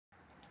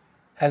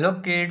Hello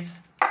kids,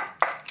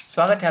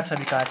 स्वागत है आप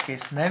सभी का आज के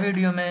इस नए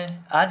वीडियो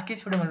में। आज की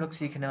इस वीडियो में हम लोग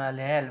सीखने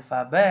वाले हैं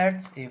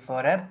alphabets. A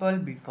for Apple,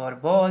 B for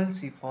ball,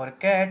 C for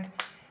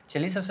cat.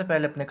 चलिए सबसे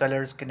पहले अपने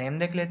कलर्स के नेम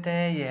देख लेते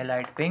हैं। ये है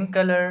light pink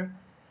colour,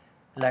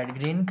 light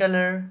green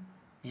colour,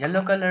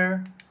 yellow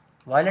colour,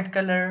 violet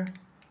colour,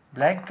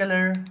 black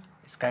colour,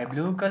 sky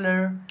blue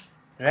colour,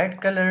 red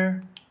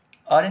colour,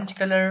 orange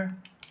colour,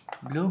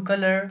 blue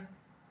colour.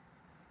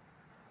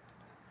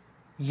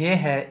 ये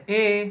है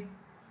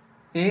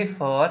A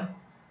for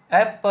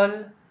apple,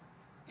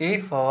 A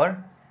for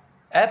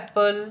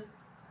apple.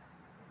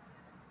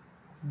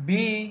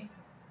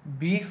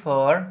 B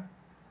for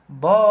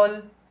ball,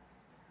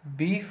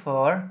 B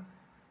for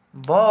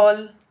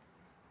ball.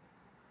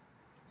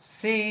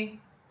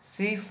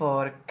 C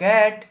for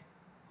cat,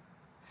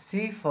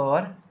 C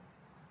for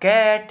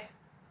cat.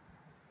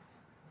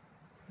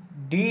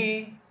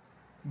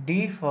 D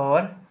for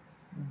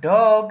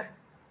dog,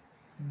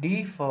 D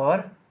for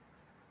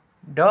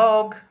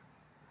dog.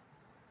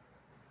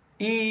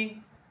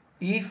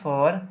 E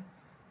for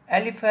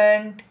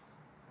elephant,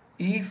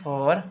 E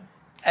for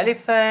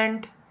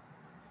elephant.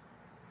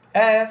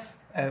 F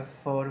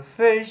for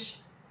fish,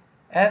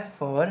 F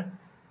for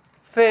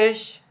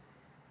fish.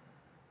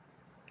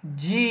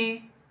 G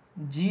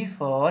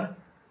for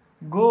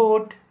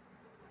goat,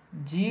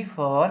 G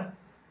for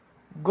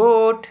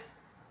goat.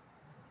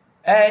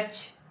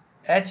 H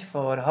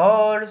for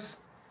horse,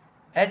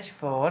 H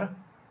for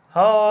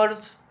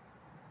horse.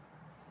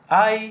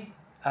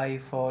 I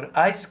for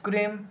ice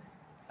cream,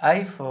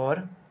 I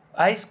for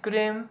ice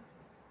cream.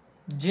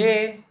 J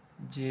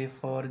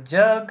for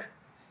jug,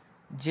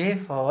 J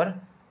for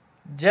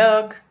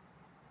jug.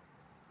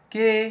 K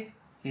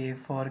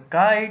for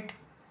kite,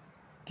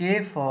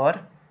 K for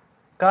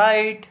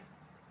kite.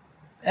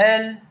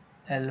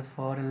 L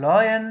for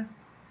lion,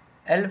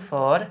 L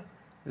for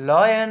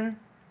lion.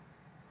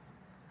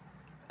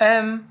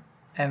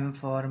 M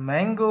for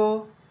mango,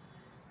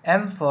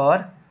 M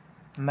for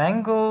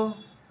mango.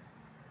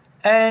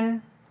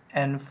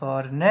 N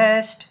for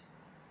nest,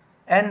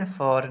 N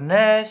for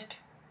nest.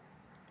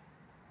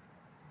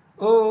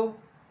 O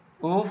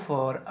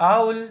for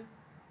owl,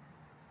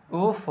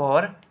 O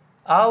for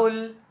owl.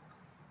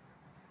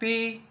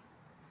 P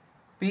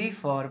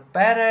for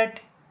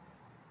parrot,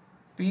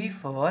 P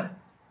for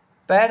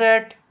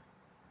parrot.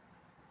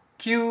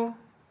 Q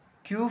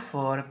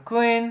for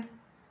queen,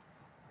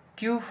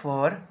 Q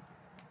for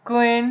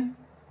queen.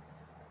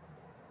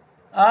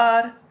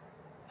 R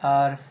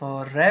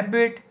for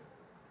rabbit,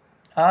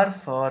 R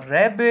for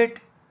rabbit.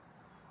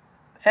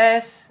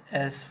 S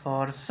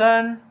for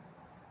sun,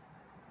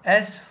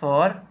 S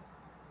for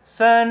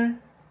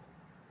sun.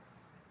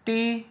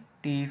 T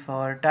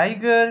for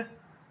tiger,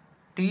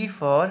 T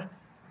for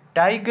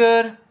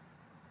tiger.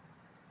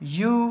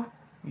 U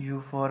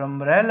for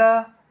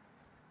umbrella,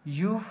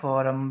 U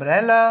for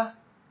umbrella.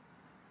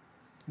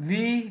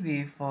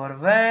 V for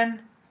van,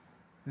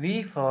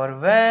 V for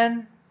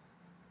van.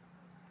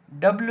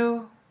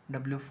 W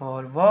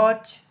for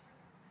watch,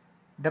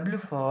 W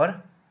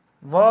for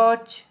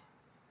watch.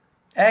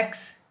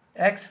 X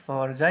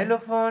for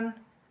xylophone,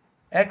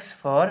 X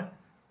for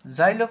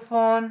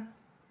xylophone.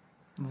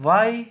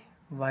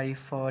 Y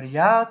for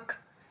yak,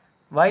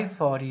 Y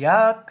for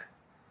yak.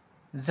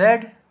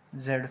 Z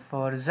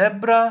for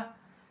zebra,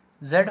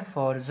 Z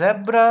for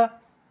zebra.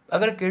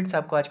 अगर kids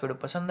आपको आज की video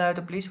पसंद आए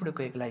तो please video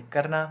को एक like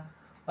करना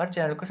और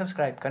चैनल को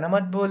सब्सक्राइब करना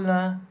मत भूलना।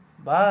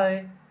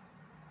 बाय।